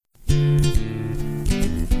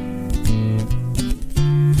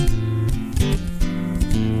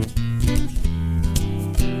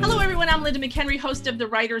Linda McHenry, host of The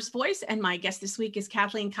Writer's Voice, and my guest this week is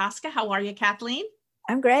Kathleen Kaska. How are you, Kathleen?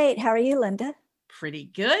 I'm great. How are you, Linda? Pretty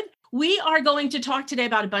good. We are going to talk today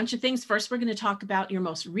about a bunch of things. First, we're going to talk about your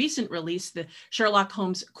most recent release, the Sherlock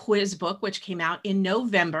Holmes Quiz book, which came out in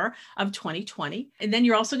November of 2020. And then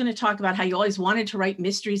you're also going to talk about how you always wanted to write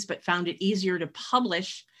mysteries, but found it easier to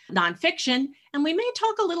publish nonfiction. And we may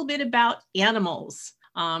talk a little bit about animals.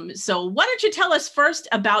 So why don't you tell us first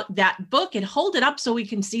about that book and hold it up so we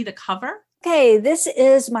can see the cover? Okay, this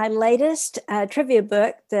is my latest trivia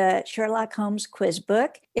book, the Sherlock Holmes Quiz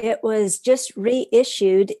book. It was just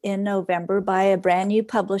reissued in November by a brand new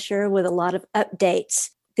publisher with a lot of updates.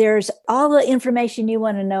 There's all the information you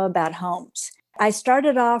want to know about Holmes. I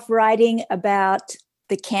started off writing about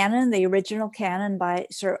the canon, the original canon by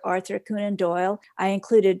Sir Arthur Conan Doyle. I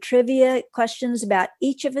included trivia questions about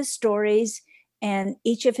each of his stories and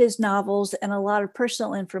each of his novels and a lot of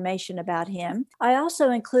personal information about him. I also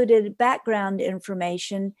included background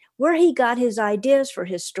information where he got his ideas for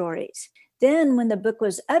his stories. Then when the book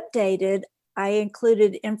was updated, I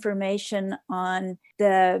included information on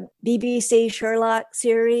the BBC Sherlock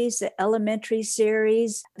series, the Elementary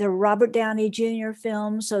series, the Robert Downey Jr.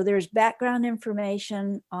 film. So there's background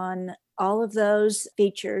information on all of those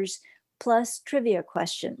features, plus trivia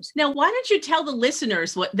questions. Now, why don't you tell the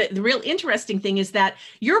listeners what the real interesting thing is that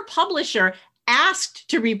your publisher asked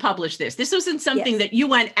to republish this. This wasn't something that you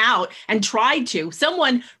went out and tried to.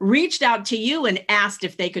 Someone reached out to you and asked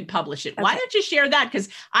if they could publish it. Okay. Why don't you share that? Because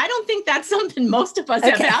I don't think that's something most of us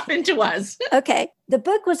have happened to us. Okay. The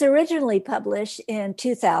book was originally published in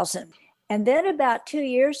 2000. And then about 2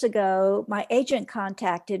 years ago, my agent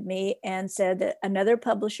contacted me and said that another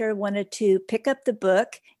publisher wanted to pick up the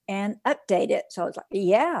book and update it. So I was like,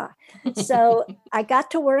 yeah. So I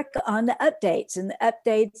got to work on the updates, and the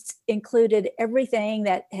updates included everything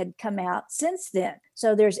that had come out since then.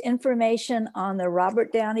 So there's information on the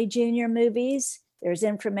Robert Downey Jr. movies. There's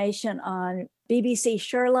information on BBC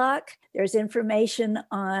Sherlock. There's information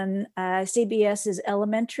on CBS's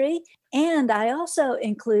Elementary. And I also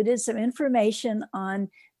included some information on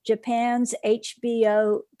Japan's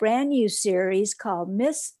HBO brand new series called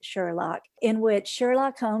Miss Sherlock, in which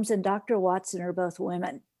Sherlock Holmes and Dr. Watson are both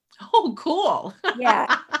women. Oh, cool.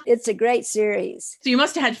 Yeah, it's a great series. So you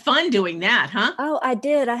must have had fun doing that, huh? Oh, I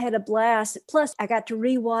did. I had a blast. Plus, I got to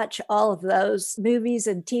rewatch all of those movies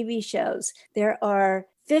and TV shows. There are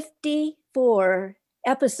 54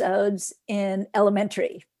 episodes in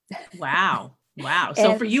Elementary. Wow. Wow.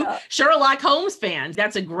 So for you Sherlock Holmes fans,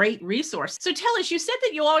 that's a great resource. So tell us, you said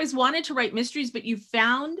that you always wanted to write mysteries, but you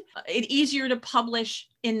found it easier to publish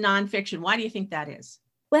in nonfiction. Why do you think that is?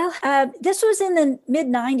 Well, this was in the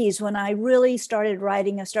mid-90s when I really started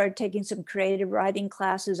writing. I started taking some creative writing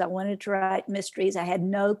classes. I wanted to write mysteries. I had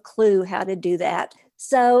no clue how to do that.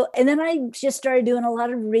 So, and then I just started doing a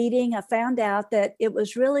lot of reading. I found out that it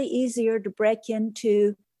was really easier to break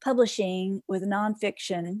into publishing with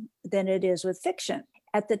nonfiction than it is with fiction.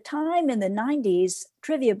 At the time in the 90s,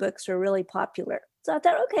 trivia books were really popular. So I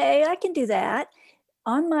thought, okay, I can do that.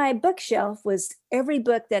 On my bookshelf was every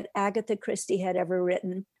book that Agatha Christie had ever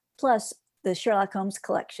written, plus the Sherlock Holmes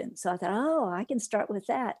collection. So I thought, oh, I can start with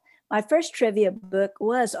that. My first trivia book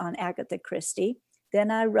was on Agatha Christie. Then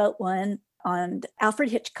I wrote one on Alfred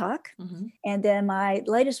Hitchcock. Mm-hmm. And then my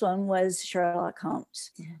latest one was Sherlock Holmes.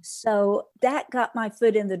 Mm-hmm. So that got my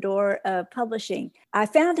foot in the door of publishing. I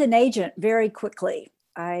found an agent very quickly.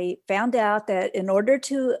 I found out that in order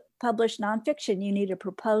to publish nonfiction, you need a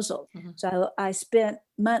proposal. Mm-hmm. So I spent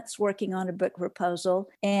months working on a book proposal,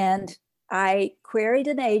 and I queried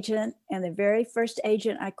an agent, and the very first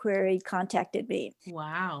agent I queried contacted me.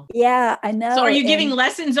 Wow. Yeah, I know. So are you giving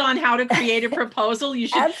lessons on how to create a proposal? You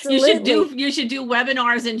should Absolutely. you should do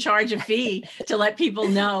webinars and charge a fee to let people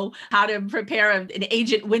know how to prepare an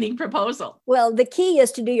agent winning proposal. Well, the key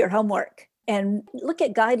is to do your homework and look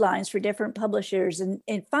at guidelines for different publishers and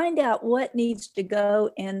find out what needs to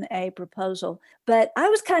go in a proposal. But I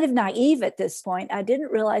was kind of naive at this point. I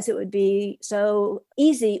didn't realize it would be so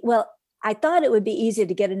easy. Well, I thought it would be easy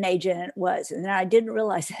to get an agent, and it was. And I didn't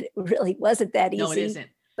realize that it really wasn't that easy. No, it isn't.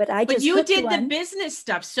 But you did the business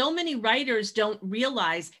stuff. So many writers don't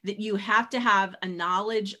realize that you have to have a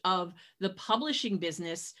knowledge of the publishing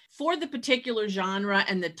business for the particular genre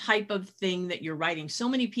and the type of thing that you're writing. So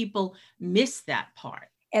many people miss that part.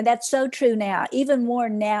 And that's so true now, even more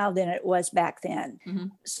now than it was back then. Mm-hmm.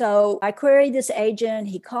 So I queried this agent.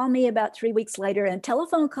 He called me about 3 weeks later, and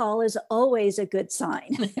telephone call is always a good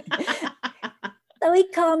sign. So he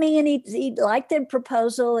called me and he liked the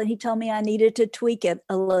proposal, and he told me I needed to tweak it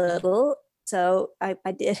a little. So I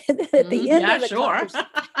did at the end of the conversation.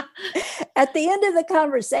 At the end of the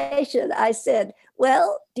conversation, I said,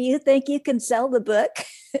 well, do you think you can sell the book?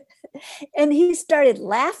 And he started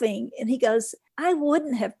laughing and he goes, I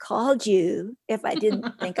wouldn't have called you if I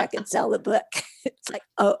didn't think I could sell the book. It's like,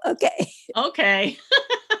 oh, okay. Okay.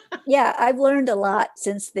 Yeah, I've learned a lot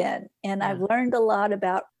since then. And I've Yeah. learned a lot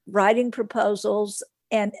about writing proposals.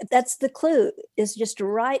 And that's the clue, is just to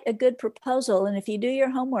write a good proposal. And if you do your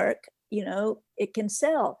homework, it can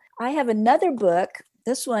sell. I have another book.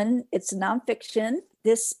 This one, it's nonfiction.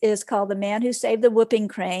 This is called The Man Who Saved the Whooping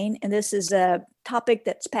Crane. And this is a topic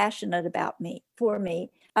that's passionate for me.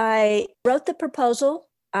 I wrote the proposal.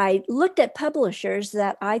 I looked at publishers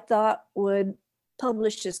that I thought would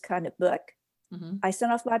publish this kind of book. Mm-hmm. I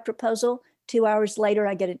sent off my proposal. 2 hours later,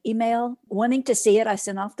 I get an email wanting to see it. I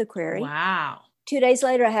sent off the query. Wow. 2 days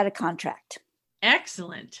later, I had a contract.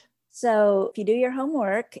 Excellent. So if you do your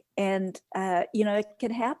homework and, it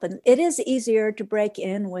can happen. It is easier to break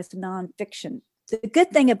in with nonfiction. The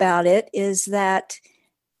good thing about it is that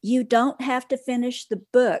you don't have to finish the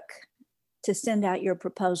book to send out your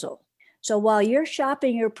proposal. So while you're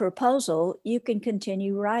shopping your proposal, you can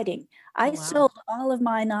continue writing. I sold all of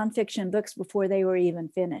my nonfiction books before they were even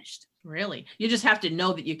finished. Really? You just have to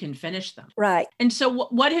know that you can finish them. Right. And so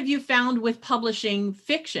what have you found with publishing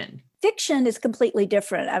fiction? Fiction is completely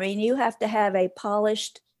different. I mean, you have to have a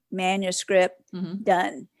polished manuscript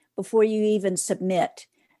done before you even submit.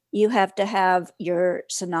 You have to have your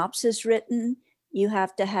synopsis written. You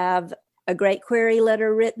have to have a great query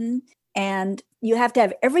letter written. And you have to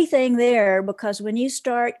have everything there, because when you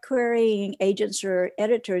start querying agents or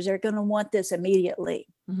editors, they're going to want this immediately.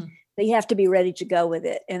 Mm-hmm. So you have to be ready to go with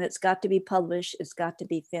it. And it's got to be published. It's got to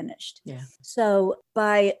be finished. Yeah. So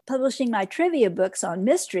by publishing my trivia books on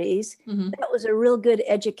mysteries, that was a real good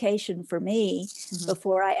education for me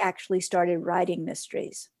before I actually started writing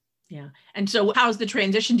mysteries. Yeah. And so how's the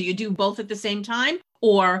transition? Do you do both at the same time?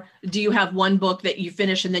 Or do you have one book that you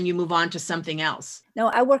finish and then you move on to something else? No,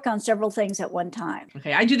 I work on several things at one time.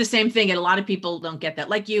 Okay. I do the same thing. And a lot of people don't get that.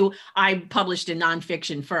 Like you, I published in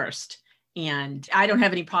nonfiction first. And I don't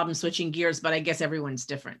have any problem switching gears, but I guess everyone's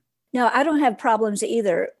different. No, I don't have problems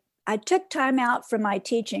either. I took time out from my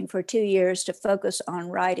teaching for 2 years to focus on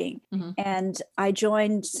writing. And I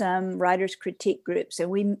joined some writers' critique groups.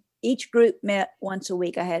 And each group met once a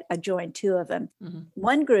week. I joined 2 of them.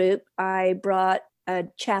 One group, I brought a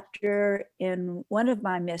chapter in one of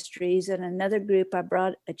my mysteries, and another group, I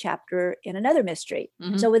brought a chapter in another mystery.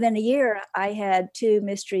 So within a year, I had 2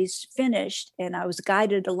 mysteries finished, and I was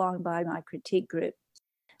guided along by my critique group.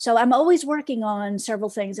 So I'm always working on several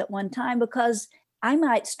things at one time, because I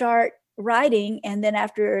might start writing, and then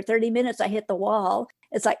after 30 minutes, I hit the wall.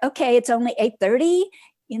 It's like, okay, it's only 8:30.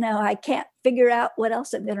 I can't figure out what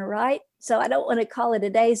else I'm going to write. So I don't want to call it a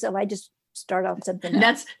day. So I just start on something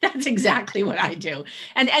else. That's exactly what I do.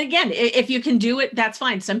 And again, if you can do it, that's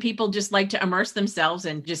fine. Some people just like to immerse themselves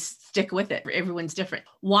and just stick with it. Everyone's different.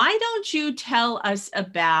 Why don't you tell us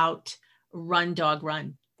about Run, Dog,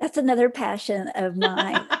 Run? That's another passion of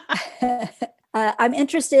mine. I'm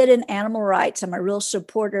interested in animal rights. I'm a real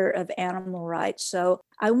supporter of animal rights. So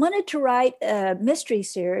I wanted to write a mystery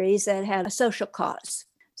series that had a social cause,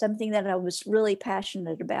 something that I was really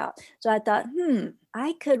passionate about. So I thought,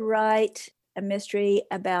 I could write a mystery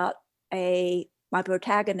about my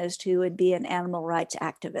protagonist who would be an animal rights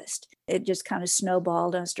activist. It just kind of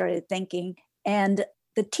snowballed, and I started thinking. And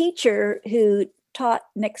the teacher who taught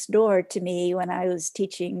next door to me when I was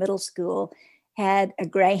teaching middle school had a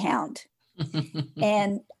greyhound.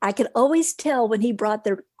 And I could always tell when he brought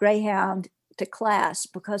the greyhound to class,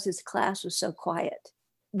 because his class was so quiet.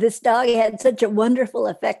 This dog had such a wonderful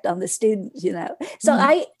effect on the students, So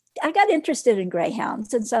I got interested in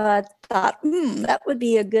greyhounds. And so I thought, that would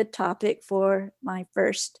be a good topic for my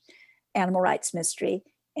first animal rights mystery.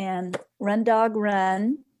 And Run, Dog,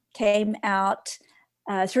 Run came out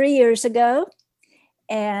 3 years ago.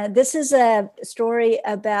 And this is a story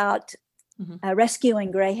about rescuing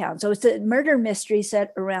greyhounds. So it's a murder mystery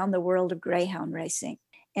set around the world of greyhound racing.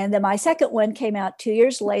 And then my second one came out 2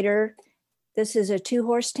 years later. This is a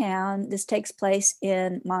 2-horse town. This takes place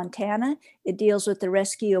in Montana. It deals with the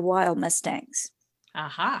rescue of wild Mustangs.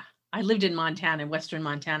 Aha. I lived in Montana, Western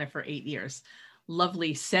Montana, for 8 years.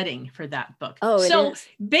 Lovely setting for that book. So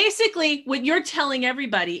basically what you're telling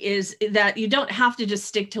everybody is that you don't have to just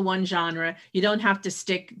stick to one genre. You don't have to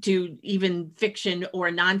stick to even fiction or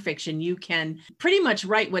nonfiction. You can pretty much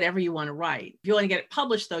write whatever you want to write. If you want to get it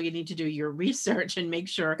published, though, you need to do your research and make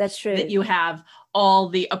sure that you have all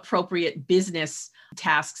the appropriate business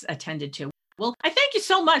tasks attended to. Well, I thank you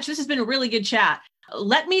so much. This has been a really good chat.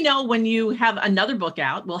 let me know when you have another book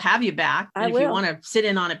out. We'll have you back. I And if will. you want to sit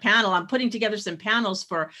in on a panel, I'm putting together some panels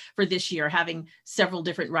for this year, having several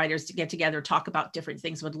different writers to get together, talk about different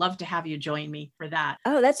things. Would love to have you join me for that.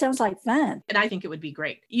 Oh, that sounds like fun. And I think it would be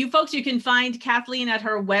great. You folks, you can find Kathleen at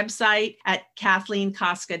her website at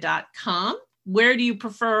KathleenKaska.com. Where do you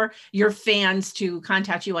prefer your fans to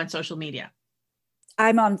contact you on social media?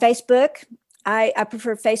 I'm on Facebook. I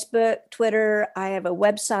prefer Facebook, Twitter. I have a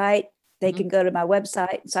website. They can go to my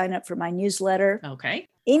website and sign up for my newsletter. Okay.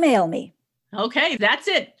 Email me. Okay, that's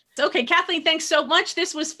it. Okay, Kathleen, thanks so much.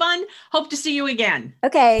 This was fun. Hope to see you again.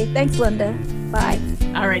 Okay, thanks, Linda. Bye.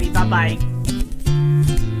 All righty, bye-bye.